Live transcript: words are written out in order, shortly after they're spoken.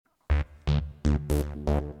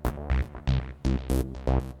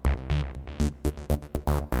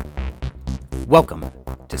Welcome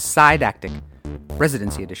to Psydactic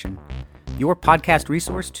Residency Edition, your podcast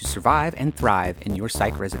resource to survive and thrive in your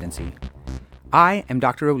psych residency. I am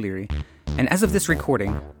Dr. O'Leary, and as of this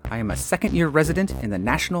recording, I am a second-year resident in the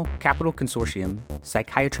National Capital Consortium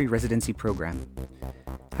Psychiatry Residency Program.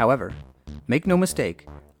 However, make no mistake,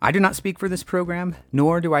 I do not speak for this program,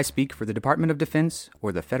 nor do I speak for the Department of Defense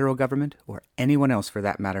or the federal government or anyone else for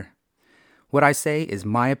that matter. What I say is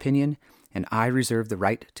my opinion, and I reserve the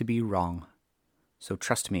right to be wrong. So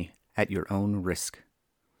trust me at your own risk.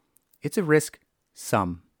 It's a risk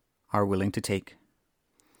some are willing to take.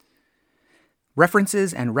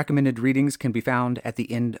 References and recommended readings can be found at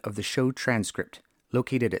the end of the show transcript,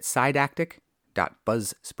 located at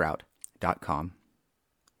psydactic.buzzsprout.com.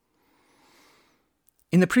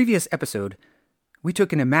 In the previous episode, we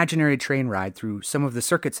took an imaginary train ride through some of the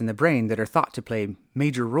circuits in the brain that are thought to play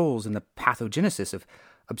major roles in the pathogenesis of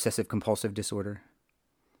obsessive-compulsive disorder.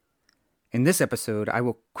 In this episode, I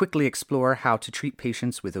will quickly explore how to treat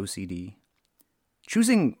patients with OCD.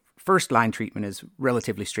 Choosing first-line treatment is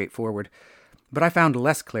relatively straightforward, but I found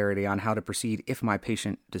less clarity on how to proceed if my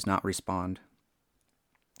patient does not respond.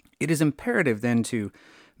 It is imperative then to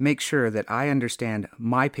make sure that I understand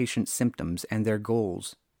my patient's symptoms and their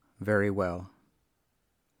goals very well.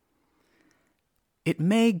 It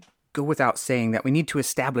may go without saying that we need to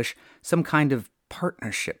establish some kind of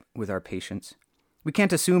partnership with our patients. We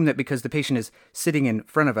can't assume that because the patient is sitting in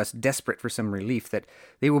front of us desperate for some relief that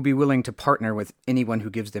they will be willing to partner with anyone who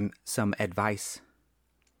gives them some advice.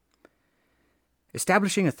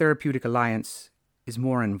 Establishing a therapeutic alliance is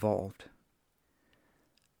more involved.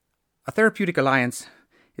 A therapeutic alliance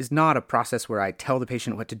is not a process where I tell the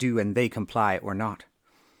patient what to do and they comply or not.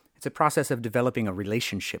 It's a process of developing a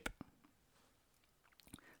relationship.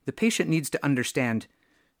 The patient needs to understand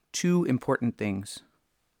two important things.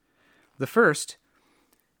 The first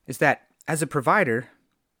is that, as a provider,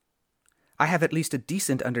 I have at least a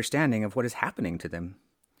decent understanding of what is happening to them.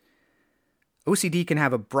 OCD can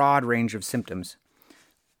have a broad range of symptoms.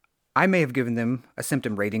 I may have given them a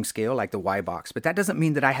symptom rating scale like the Y-box, but that doesn't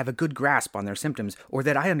mean that I have a good grasp on their symptoms or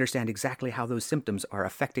that I understand exactly how those symptoms are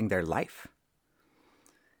affecting their life.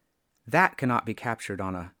 That cannot be captured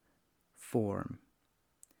on a form.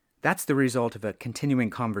 That's the result of a continuing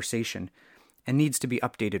conversation and needs to be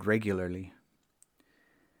updated regularly.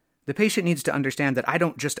 The patient needs to understand that I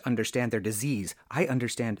don't just understand their disease, I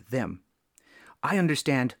understand them. I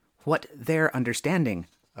understand what their understanding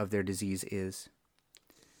of their disease is.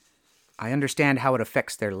 I understand how it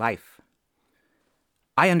affects their life.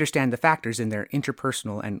 I understand the factors in their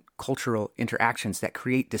interpersonal and cultural interactions that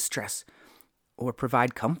create distress or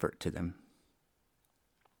provide comfort to them.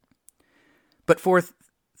 But for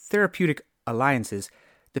therapeutic alliances,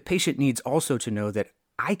 the patient needs also to know that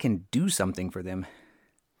I can do something for them.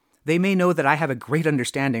 They may know that I have a great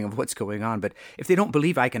understanding of what's going on, but if they don't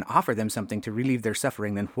believe I can offer them something to relieve their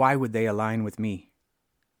suffering, then why would they align with me?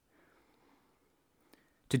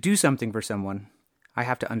 To do something for someone, I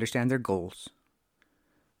have to understand their goals.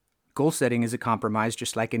 Goal setting is a compromise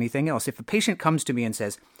just like anything else. If a patient comes to me and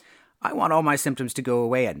says, I want all my symptoms to go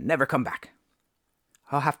away and never come back,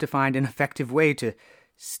 I'll have to find an effective way to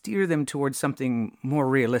steer them towards something more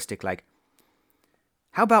realistic, like,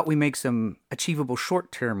 how about we make some achievable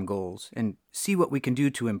short-term goals and see what we can do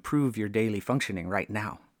to improve your daily functioning right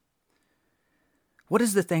now? What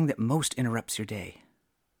is the thing that most interrupts your day?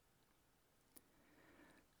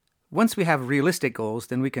 Once we have realistic goals,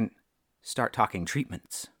 then we can start talking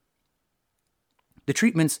treatments. The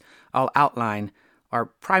treatments I'll outline are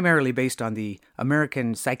primarily based on the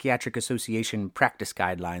American Psychiatric Association practice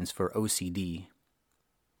guidelines for OCD.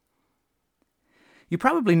 You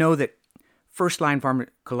probably know that first-line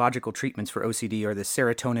pharmacological treatments for OCD are the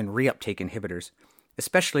serotonin reuptake inhibitors,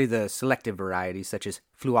 especially the selective varieties such as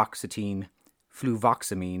fluoxetine,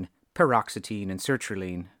 fluvoxamine, paroxetine, and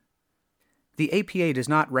sertraline. The APA does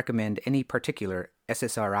not recommend any particular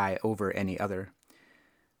SSRI over any other,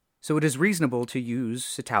 so it is reasonable to use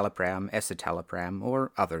citalopram, escitalopram,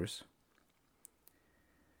 or others.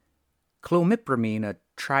 Clomipramine, a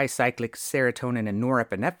tricyclic serotonin and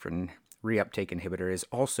norepinephrine reuptake inhibitor, is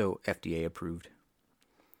also FDA approved.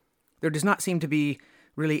 There does not seem to be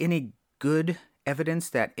really any good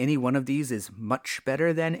evidence that any one of these is much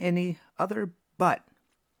better than any other, but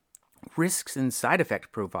risks and side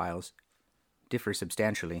effect profiles differ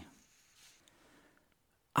substantially.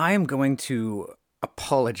 I am going to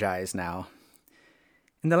apologize now.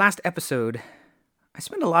 In the last episode, I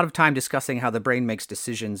spent a lot of time discussing how the brain makes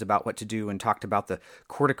decisions about what to do and talked about the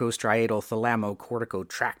corticostriatal thalamo-cortical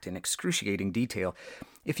tract in excruciating detail.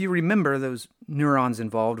 If you remember, those neurons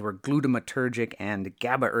involved were glutamatergic and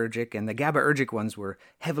GABAergic, and the GABAergic ones were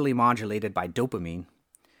heavily modulated by dopamine.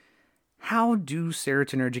 How do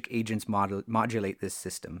serotonergic agents modulate this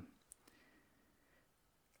system?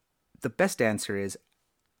 The best answer is,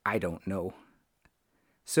 I don't know.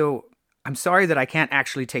 So, I'm sorry that I can't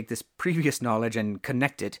actually take this previous knowledge and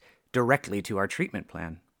connect it directly to our treatment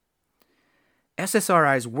plan.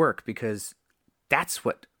 SSRIs work because that's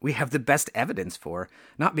what we have the best evidence for,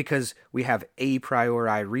 not because we have a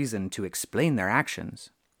priori reason to explain their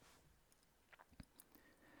actions.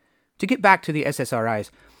 To get back to the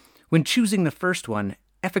SSRIs, when choosing the first one,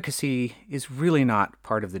 efficacy is really not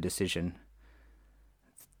part of the decision.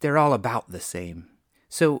 They're all about the same.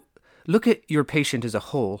 So look at your patient as a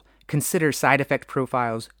whole, consider side effect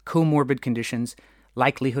profiles, comorbid conditions,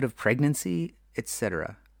 likelihood of pregnancy,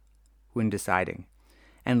 etc. when deciding,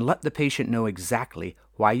 and let the patient know exactly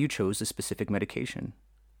why you chose a specific medication.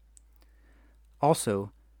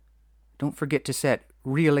 Also, don't forget to set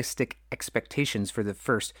realistic expectations for the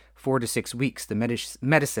first 4 to 6 weeks the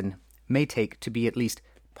medicine may take to be at least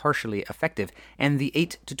partially effective, and the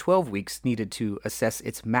 8 to 12 weeks needed to assess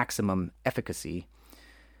its maximum efficacy,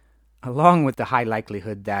 along with the high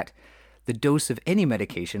likelihood that the dose of any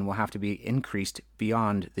medication will have to be increased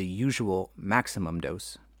beyond the usual maximum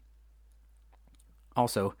dose.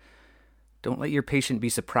 Also, don't let your patient be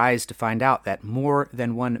surprised to find out that more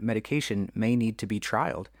than one medication may need to be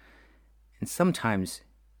trialed, and sometimes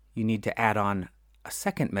you need to add on a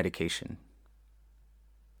second medication.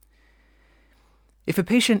 If a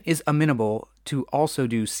patient is amenable to also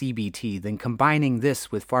do CBT, then combining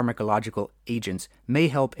this with pharmacological agents may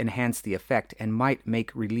help enhance the effect and might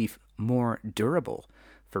make relief more durable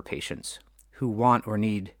for patients who want or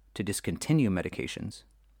need to discontinue medications.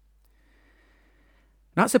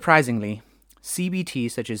 Not surprisingly,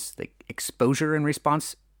 CBT, such as the exposure and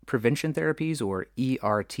response prevention therapies, or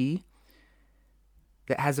ERT,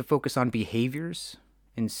 that has a focus on behaviors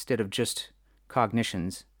instead of just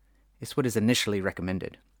cognitions, is what is initially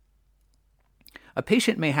recommended. A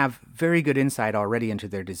patient may have very good insight already into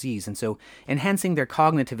their disease, and so enhancing their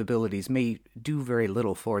cognitive abilities may do very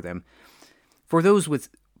little for them. For those with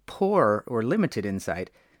poor or limited insight,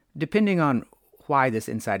 depending on why this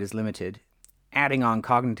insight is limited, adding on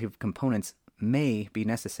cognitive components may be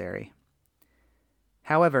necessary.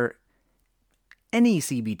 However, any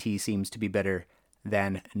CBT seems to be better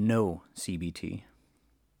than no CBT.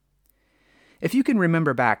 If you can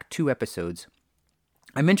remember back 2 episodes,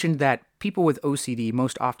 I mentioned that people with OCD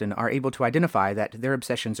most often are able to identify that their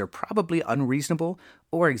obsessions are probably unreasonable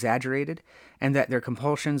or exaggerated, and that their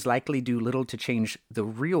compulsions likely do little to change the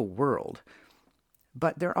real world.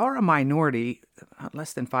 But there are a minority,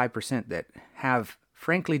 less than 5%, that have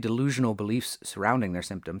frankly delusional beliefs surrounding their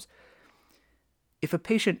symptoms. If a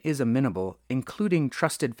patient is amenable, including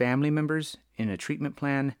trusted family members in a treatment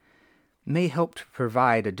plan may help to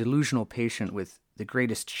provide a delusional patient with the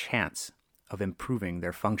greatest chance of improving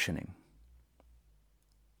their functioning.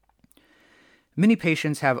 Many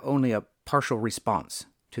patients have only a partial response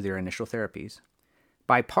to their initial therapies.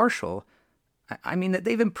 By partial, I mean that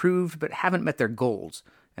they've improved but haven't met their goals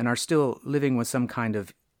and are still living with some kind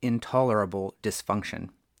of intolerable dysfunction.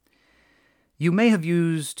 You may have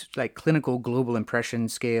used Clinical Global Impression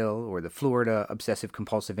Scale or the Florida Obsessive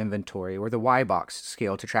Compulsive Inventory or the Y-Box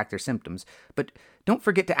scale to track their symptoms, but don't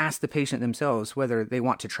forget to ask the patient themselves whether they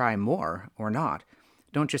want to try more or not.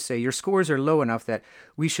 Don't just say, your scores are low enough that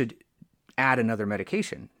we should add another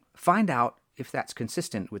medication. Find out if that's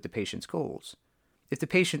consistent with the patient's goals. If the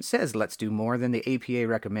patient says, let's do more, then the APA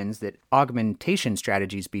recommends that augmentation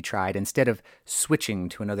strategies be tried instead of switching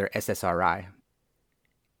to another SSRI.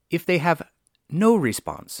 If they have no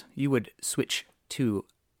response, you would switch to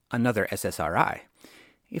another SSRI.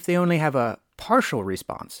 If they only have a partial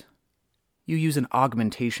response, you use an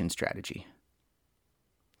augmentation strategy.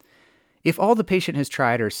 If all the patient has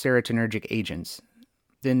tried are serotonergic agents,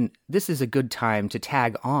 then this is a good time to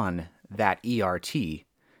tag on that ERT.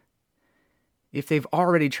 If they've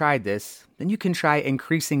already tried this, then you can try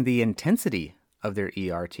increasing the intensity of their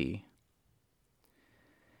ERT.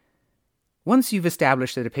 Once you've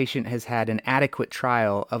established that a patient has had an adequate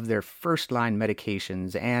trial of their first-line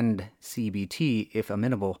medications and CBT, if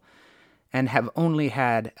amenable, and have only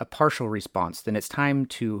had a partial response, then it's time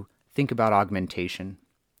to think about augmentation.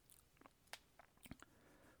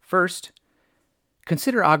 First,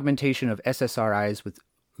 consider augmentation of SSRIs with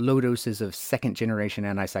low doses of second-generation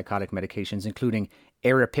antipsychotic medications, including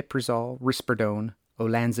aripiprazole, risperidone,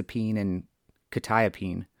 olanzapine, and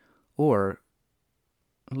quetiapine, or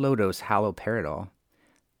low-dose haloperidol.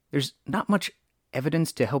 There's not much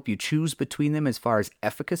evidence to help you choose between them as far as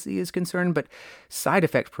efficacy is concerned, but side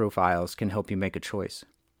effect profiles can help you make a choice.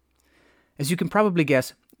 As you can probably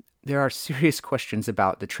guess, there are serious questions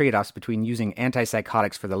about the trade-offs between using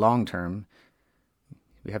antipsychotics for the long term.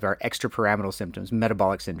 We have our extrapyramidal symptoms,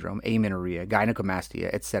 metabolic syndrome, amenorrhea,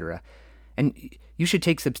 gynecomastia, etc. And you should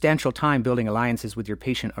take substantial time building alliances with your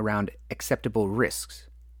patient around acceptable risks,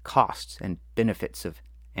 costs, and benefits of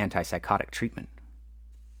antipsychotic treatment.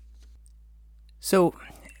 So,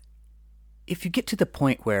 if you get to the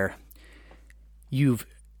point where you've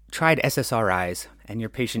tried SSRIs and your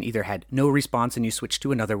patient either had no response and you switched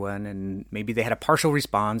to another one, and maybe they had a partial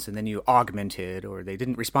response and then you augmented, or they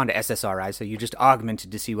didn't respond to SSRI, so you just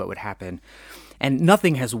augmented to see what would happen, and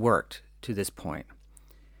nothing has worked to this point,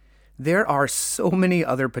 there are so many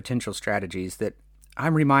other potential strategies that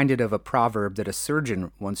I'm reminded of a proverb that a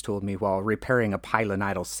surgeon once told me while repairing a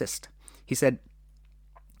pilonidal cyst. He said,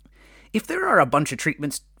 "If there are a bunch of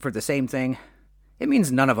treatments for the same thing, it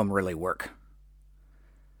means none of them really work."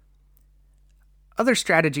 Other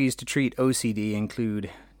strategies to treat OCD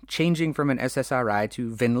include changing from an SSRI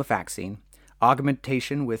to venlafaxine,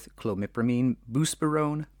 augmentation with clomipramine,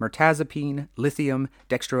 buspirone, mirtazapine, lithium,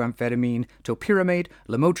 dextroamphetamine, topiramate,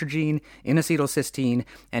 lamotrigine, N-acetylcysteine,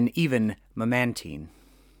 and even memantine.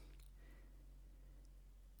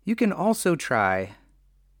 You can also try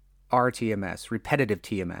RTMS, repetitive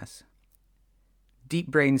TMS, deep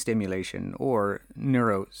brain stimulation, or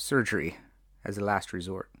neurosurgery as a last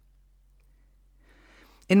resort.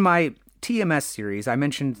 In my TMS series, I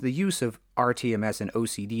mentioned the use of RTMS in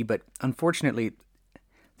OCD, but unfortunately,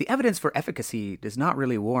 the evidence for efficacy does not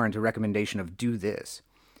really warrant a recommendation of do this.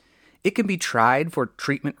 It can be tried for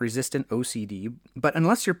treatment-resistant OCD, but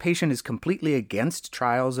unless your patient is completely against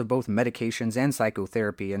trials of both medications and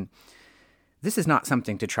psychotherapy, and this is not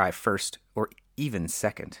something to try first or even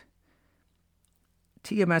second.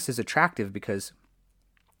 TMS is attractive because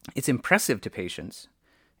it's impressive to patients.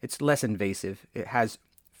 It's less invasive. It has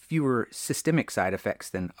fewer systemic side effects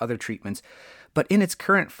than other treatments, but in its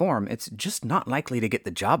current form, it's just not likely to get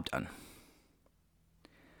the job done.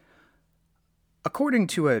 According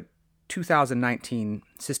to a 2019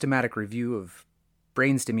 systematic review of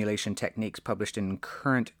brain stimulation techniques published in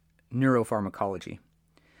Current Neuropharmacology,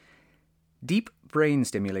 deep brain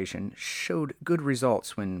stimulation showed good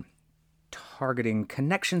results when targeting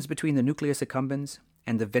connections between the nucleus accumbens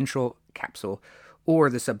and the ventral capsule or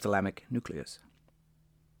the subthalamic nucleus.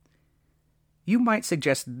 You might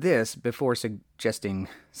suggest this before suggesting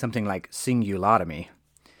something like cingulotomy.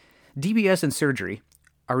 DBS and surgery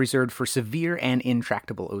are reserved for severe and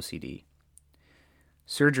intractable OCD.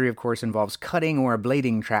 Surgery, of course, involves cutting or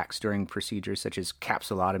ablating tracts during procedures such as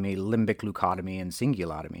capsulotomy, limbic leucotomy, and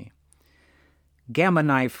cingulotomy. Gamma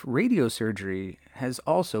knife radiosurgery has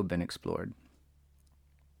also been explored.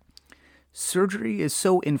 Surgery is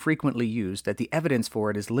so infrequently used that the evidence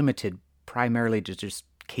for it is limited primarily to just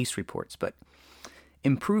case reports, but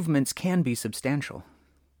improvements can be substantial.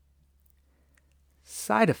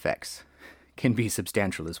 Side effects can be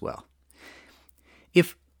substantial as well.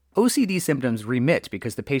 If OCD symptoms remit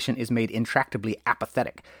because the patient is made intractably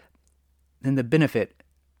apathetic, then the benefit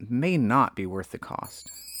may not be worth the cost.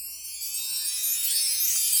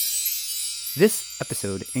 This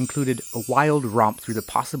episode included a wild romp through the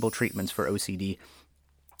possible treatments for OCD.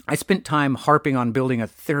 I spent time harping on building a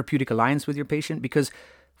therapeutic alliance with your patient because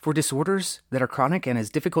for disorders that are chronic and as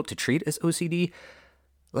difficult to treat as OCD,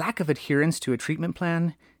 lack of adherence to a treatment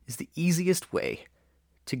plan is the easiest way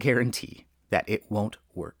to guarantee that it won't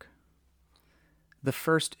work. The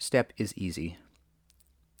first step is easy.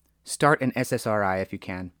 Start an SSRI if you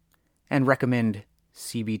can, and recommend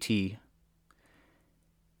CBT.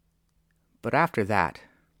 But after that,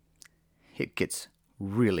 it gets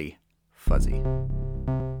really fuzzy.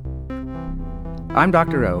 I'm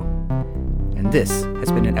Dr. O, and this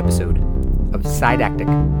has been an episode of Sidactic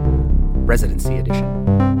Residency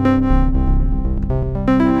Edition.